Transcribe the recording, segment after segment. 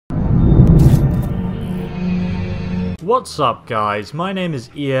What's up guys, my name is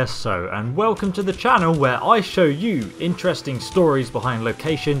ESO and welcome to the channel where I show you interesting stories behind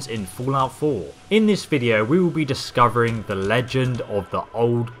locations in Fallout 4. In this video we will be discovering the legend of the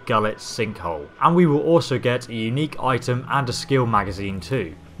old Gullet Sinkhole, and we will also get a unique item and a skill magazine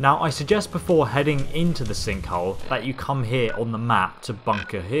too. Now I suggest before heading into the sinkhole that you come here on the map to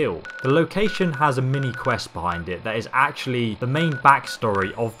Bunker Hill. The location has a mini quest behind it that is actually the main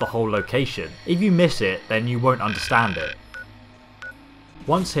backstory of the whole location. If you miss it then you won't understand it.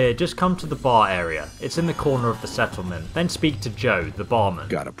 Once here, just come to the bar area. It's in the corner of the settlement. Then speak to Joe, the barman.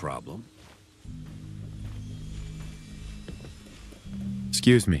 Got a problem?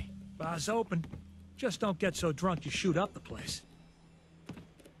 Excuse me. Bar's open. Just don't get so drunk you shoot up the place.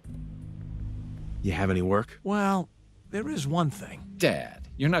 You have any work? Well, there is one thing. Dad,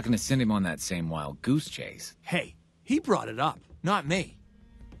 you're not gonna send him on that same wild goose chase. Hey, he brought it up, not me.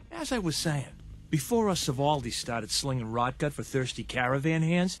 As I was saying, before us Savaldis started slinging rotgut for thirsty caravan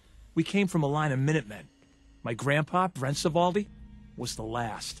hands, we came from a line of Minutemen. My grandpa, Brent Savaldi, was the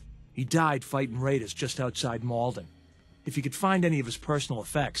last. He died fighting raiders just outside Malden. If you could find any of his personal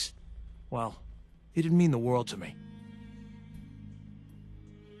effects, well, it'd mean the world to me.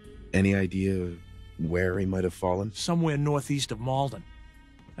 Any idea where he might have fallen? Somewhere northeast of Malden.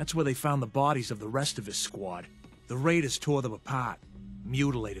 That's where they found the bodies of the rest of his squad. The raiders tore them apart,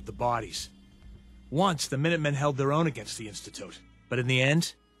 mutilated the bodies. Once, the Minutemen held their own against the Institute. But in the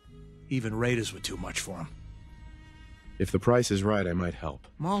end, even raiders were too much for them. If the price is right, I might help.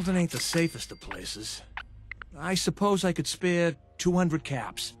 Malden ain't the safest of places. I suppose I could spare 200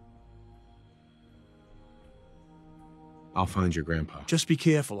 caps. I'll find your grandpa. Just be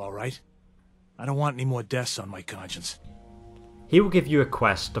careful, all right? I don't want any more deaths on my conscience. He will give you a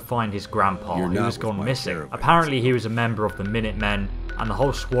quest to find his grandpa who has gone missing. Apparently he was a member of the Minutemen and the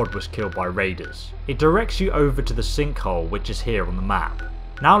whole squad was killed by raiders. It directs you over to the sinkhole which is here on the map.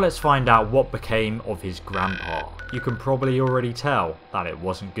 Now let's find out what became of his grandpa. You can probably already tell that it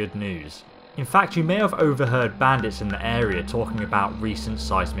wasn't good news. In fact, you may have overheard bandits in the area talking about recent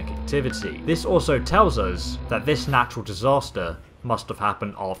seismic activity. This also tells us that this natural disaster must have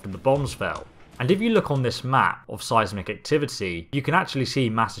happened after the bombs fell. And if you look on this map of seismic activity, you can actually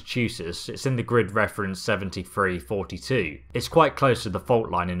see Massachusetts. It's in the grid reference 7342. It's quite close to the fault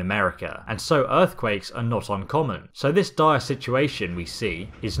line in America, and so earthquakes are not uncommon. So this dire situation we see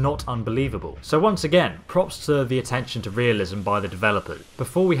is not unbelievable. So once again, props to the attention to realism by the developers.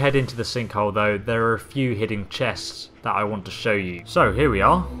 Before we head into the sinkhole though, there are a few hidden chests that I want to show you. So here we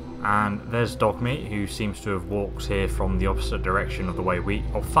are, and there's Dogmeat, who seems to have walked here from the opposite direction of the way we...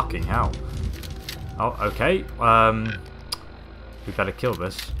 Oh fucking hell. Oh, okay. We better kill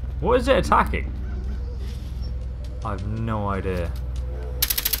this. What is it attacking? I have no idea.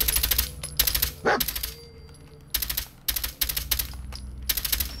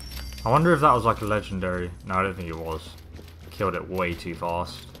 I wonder if that was like a legendary. No, I don't think it was. Killed it way too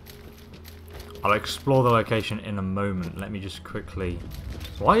fast. I'll explore the location in a moment. Let me just quickly...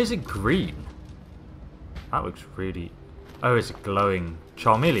 Why is it green? That looks really... Oh, it's a glowing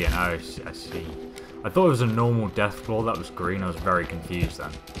Charmeleon. Oh, I see. I thought it was a normal Deathclaw that was green. I was very confused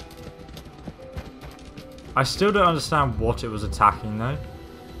then. I still don't understand what it was attacking though.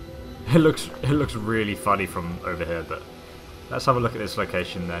 It looks really funny from over here, but let's have a look at this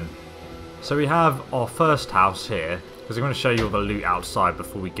location then. So we have our first house here, because I'm going to show you all the loot outside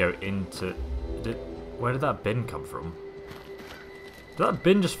before we go into... Where did that bin come from? Did that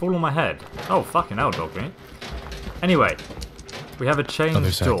bin just fall on my head? Oh, fucking hell, Dogmeat. Anyway, we have a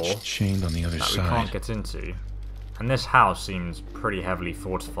chained door chained on the other that side. we can't get into. And this house seems pretty heavily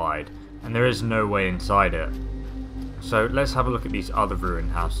fortified, and there is no way inside it. So let's have a look at these other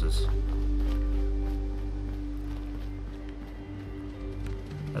ruined houses.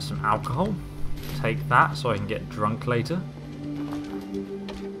 There's some alcohol. Take that so I can get drunk later.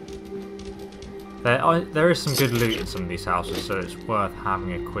 There is some good loot in some of these houses, so it's worth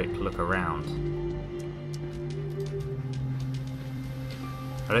having a quick look around.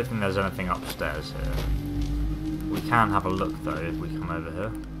 I don't think there's anything upstairs here. We can have a look though if we come over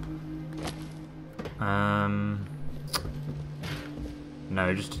here.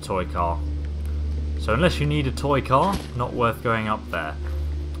 No, just a toy car. So unless you need a toy car, not worth going up there.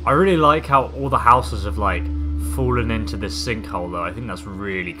 I really like how all the houses have like fallen into this sinkhole though. I think that's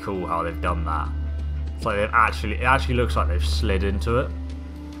really cool how they've done that. It's like it actually looks like they've slid into it.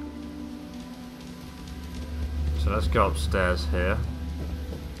 So let's go upstairs here.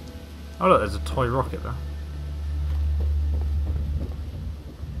 Oh look, there's a toy rocket there.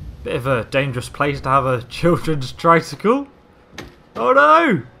 Bit of a dangerous place to have a children's tricycle. Oh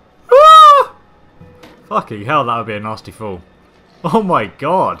no! Ah! Fucking hell, that would be a nasty fall. Oh my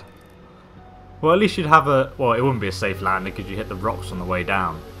god. Well, at least you'd have a... Well, it wouldn't be a safe landing because you hit the rocks on the way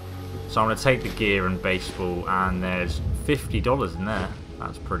down. So I'm going to take the gear and baseball, and there's $50 in there.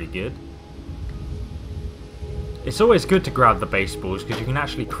 That's pretty good. It's always good to grab the baseballs because you can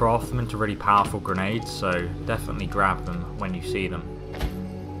actually craft them into really powerful grenades, so definitely grab them when you see them.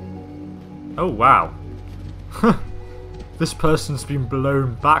 Oh, wow. This person's been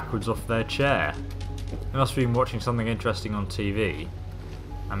blown backwards off their chair. They must have been watching something interesting on TV.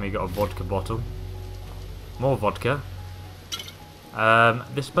 And we got a vodka bottle. More vodka.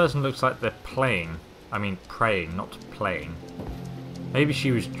 This person looks like they're playing. I mean praying, not playing. Maybe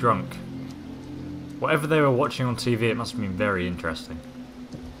she was drunk. Whatever they were watching on TV, it must have been very interesting.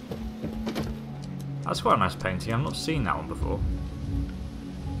 That's quite a nice painting. I've not seen that one before.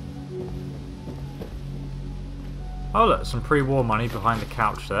 Oh look, some pre-war money behind the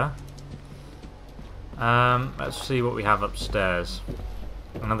couch there. Let's see what we have upstairs.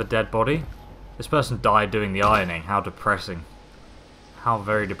 Another dead body. This person died doing the ironing. How depressing. How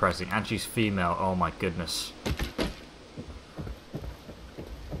very depressing. And she's female. Oh my goodness.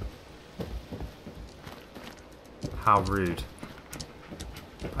 How rude.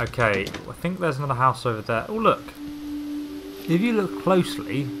 Okay, I think there's another house over there. Oh look. If you look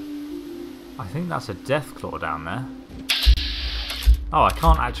closely, I think that's a deathclaw down there. Oh, I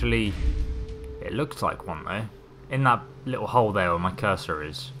can't actually... It looks like one though. In that little hole there where my cursor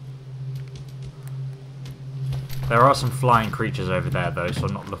is. There are some flying creatures over there though, so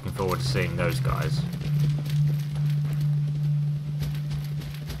I'm not looking forward to seeing those guys.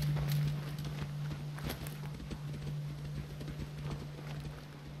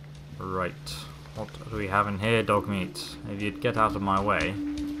 Right. What do we have in here? Dog meat. If you'd get out of my way,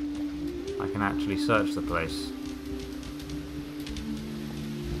 I can actually search the place.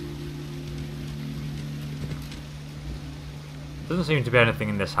 Doesn't seem to be anything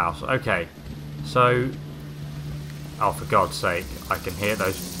in this house. Okay, so... Oh, for God's sake, I can hear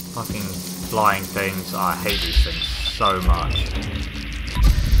those fucking flying things. I hate these things so much.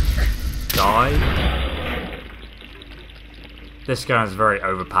 Die. This gun is very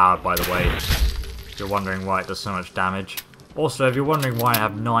overpowered, by the way. If you're wondering why it does so much damage. Also, if you're wondering why I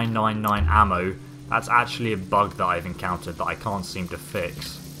have 999 ammo, that's actually a bug that I've encountered that I can't seem to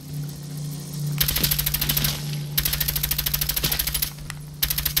fix.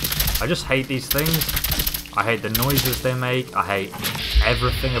 I just hate these things. I hate the noises they make. I hate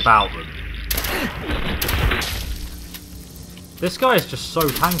everything about them. This guy is just so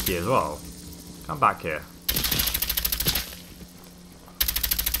tanky as well. Come back here.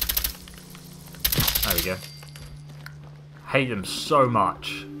 There we go. Hate them so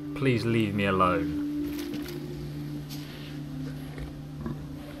much. Please leave me alone.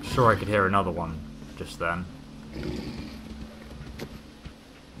 Sure, I could hear another one just then.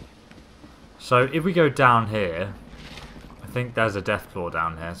 So if we go down here, I think there's a deathclaw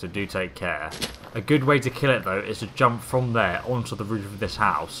down here, so do take care. A good way to kill it though is to jump from there onto the roof of this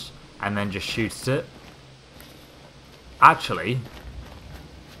house and then just shoot it. Actually,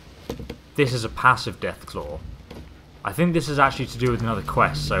 this is a passive deathclaw. I think this is actually to do with another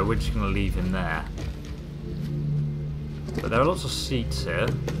quest, so we're just going to leave him there. But there are lots of seats here.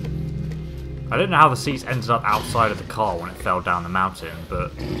 I don't know how the seats ended up outside of the car when it fell down the mountain,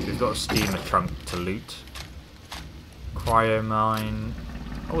 but we've got a steamer trunk to loot. Cryo mine.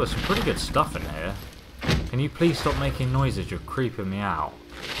 Oh, there's some pretty good stuff in here. Can you please stop making noises? You're creeping me out.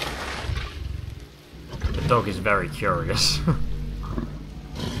 The dog is very curious.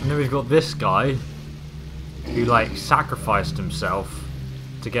 And then we've got this guy who, like, sacrificed himself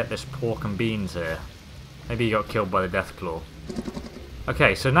to get this pork and beans here. Maybe he got killed by the deathclaw.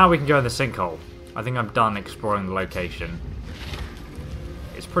 Okay, so now we can go in the sinkhole. I think I'm done exploring the location.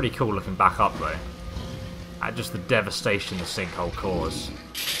 It's pretty cool looking back up though. At just the devastation the sinkhole caused.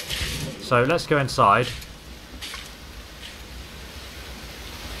 So let's go inside.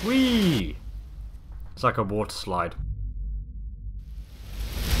 Whee! It's like a water slide.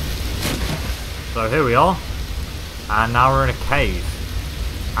 So here we are. And now we're in a cave.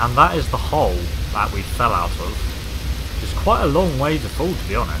 And that is the hole that we fell out of. It's quite a long way to fall, to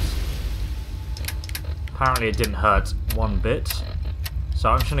be honest. Apparently it didn't hurt one bit. So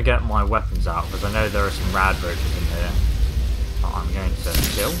I'm just going to get my weapons out, because I know there are some rad roaches in here that I'm going to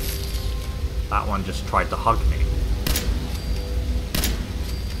kill. That one just tried to hug me.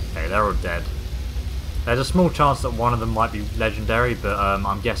 Okay, they're all dead. There's a small chance that one of them might be legendary, but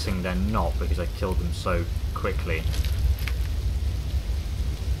I'm guessing they're not, because I killed them so quickly.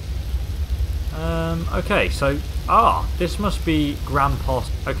 Okay, so... this must be Grandpa's...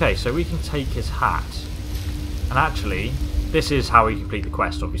 Okay, so we can take his hat. And actually, this is how you complete the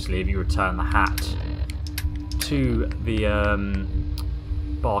quest, obviously, if you return the hat to the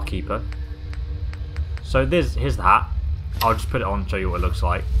barkeeper. So here's the hat. I'll just put it on and show you what it looks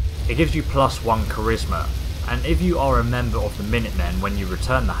like. It gives you +1 charisma. And if you are a member of the Minutemen, when you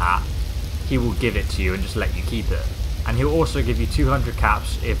return the hat, he will give it to you and just let you keep it. And he'll also give you 200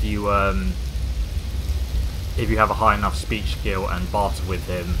 caps if you have a high enough speech skill and barter with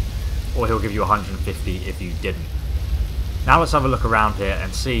him, or he'll give you 150 if you didn't. Now let's have a look around here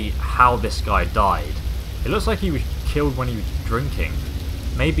and see how this guy died. It looks like he was killed when he was drinking.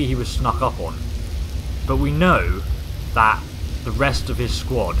 Maybe he was snuck up on. But we know that the rest of his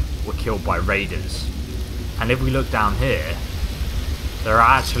squad were killed by raiders. And if we look down here, there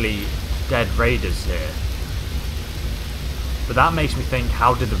are actually dead raiders here. But that makes me think,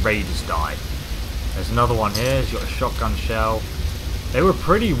 how did the raiders die? There's another one here, he's got a shotgun shell. They were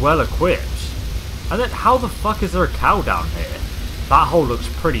pretty well equipped. And then how the fuck is there a cow down here? That hole looks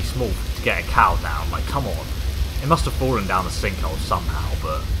pretty small to get a cow down, like come on. It must have fallen down the sinkhole somehow,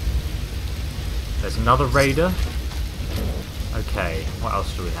 but... There's another raider. Okay, what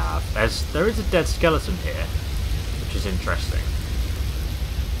else do we have? There is a dead skeleton here, which is interesting.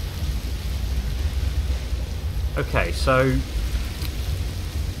 Okay, so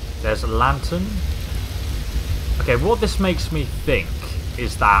there's a lantern. Okay, what this makes me think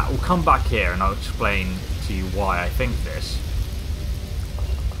is that we'll come back here and I'll explain to you why I think this.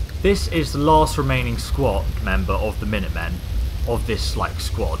 This is the last remaining squad member of the Minutemen, of this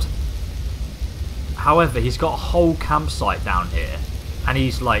squad. However, he's got a whole campsite down here, and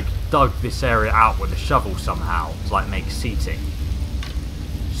he's dug this area out with a shovel somehow to make seating.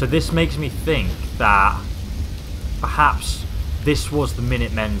 So this makes me think that perhaps this was the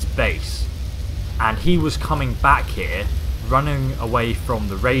Minutemen's base, and he was coming back here, running away from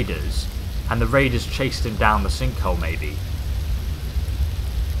the raiders, and the raiders chased him down the sinkhole maybe.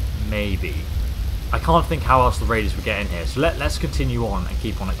 Maybe. I can't think how else the raiders would get in here, so let's continue on and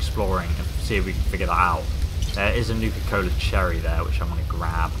keep on exploring and see if we can figure that out. There is a Nuka-Cola cherry there, which I'm going to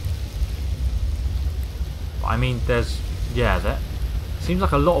grab. But I mean, that seems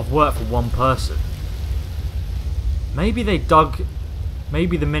like a lot of work for one person. Maybe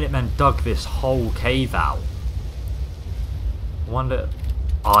maybe the Minutemen dug this whole cave out. I wonder...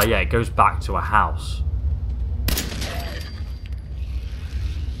 Oh yeah, it goes back to a house.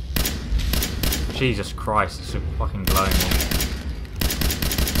 Jesus Christ, it's a fucking glowing one.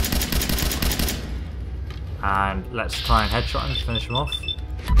 And let's try and headshot him to finish him off.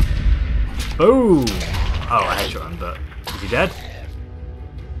 Boom! Oh, I headshot him, but is he dead?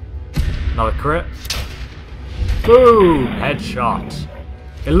 Another crit. Boom! Headshot.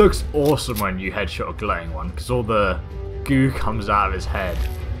 It looks awesome when you headshot a glowing one, because all the goo comes out of his head.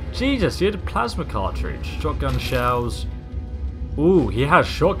 Jesus, he had a plasma cartridge. Shotgun shells. Ooh, he has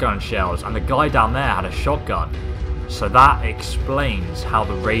shotgun shells, and the guy down there had a shotgun. So that explains how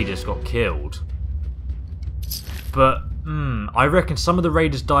the raiders got killed. But, I reckon some of the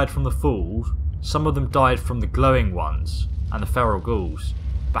raiders died from the falls, some of them died from the glowing ones, and the feral ghouls.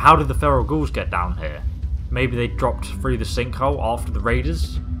 But how did the feral ghouls get down here? Maybe they dropped through the sinkhole after the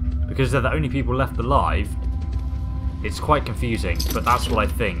raiders? Because they're the only people left alive? It's quite confusing, but that's what I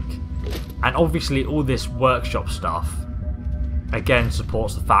think. And obviously all this workshop stuff again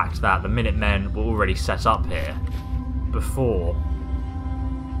supports the fact that the Minutemen were already set up here before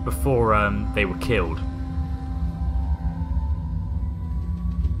they were killed.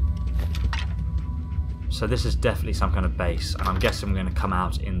 So this is definitely some kind of base, and I'm guessing we're going to come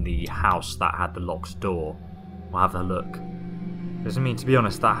out in the house that had the locked door. We'll have a look. Because I mean, to be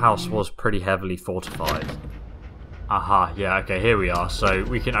honest, that house was pretty heavily fortified. Aha, yeah, okay, here we are. So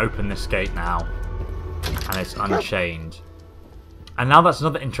we can open this gate now, and it's unchained. And now that's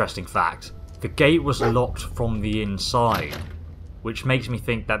another interesting fact. The gate was locked from the inside, which makes me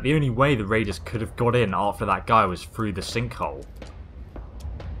think that the only way the raiders could have got in after that guy was through the sinkhole.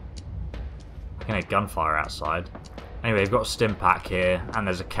 I can hear gunfire outside. Anyway, we've got a stim pack here, and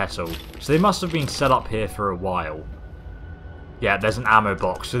there's a kettle. So they must have been set up here for a while. Yeah, there's an ammo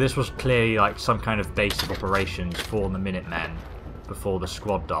box. So this was clearly some kind of base of operations for the Minutemen before the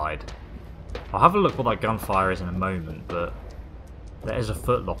squad died. I'll have a look what that gunfire is in a moment, but there is a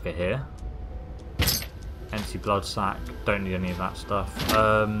footlocker here. Empty blood sack. Don't need any of that stuff.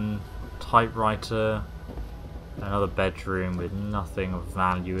 Typewriter. Another bedroom with nothing of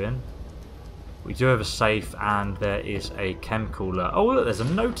value in. We do have a safe, and there is a chem cooler. Oh look, there's a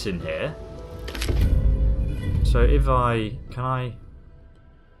note in here. So if okay,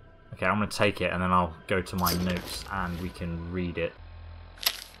 I'm going to take it and then I'll go to my notes and we can read it.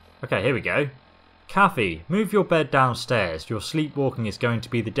 Okay, here we go. Kathy, move your bed downstairs. Your sleepwalking is going to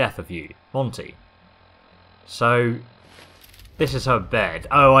be the death of you. Monty. So, this is her bed.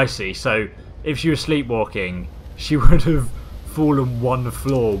 Oh, I see. So, if she was sleepwalking, she would have fallen one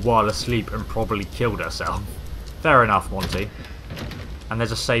floor while asleep and probably killed herself. Fair enough, Monty. And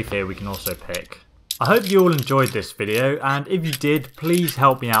there's a safe here we can also pick. I hope you all enjoyed this video, and if you did, please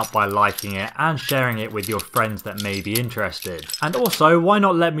help me out by liking it and sharing it with your friends that may be interested. And also, why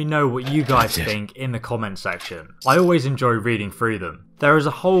not let me know what you guys think in the comment section? I always enjoy reading through them. There is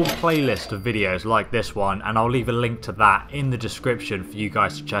a whole playlist of videos like this one, and I'll leave a link to that in the description for you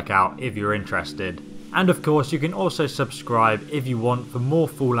guys to check out if you're interested. And of course, you can also subscribe if you want for more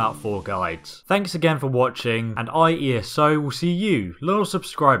Fallout 4 guides. Thanks again for watching, and I, ESO, will see you, loyal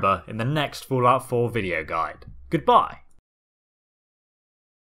subscriber, in the next Fallout 4 video guide. Goodbye!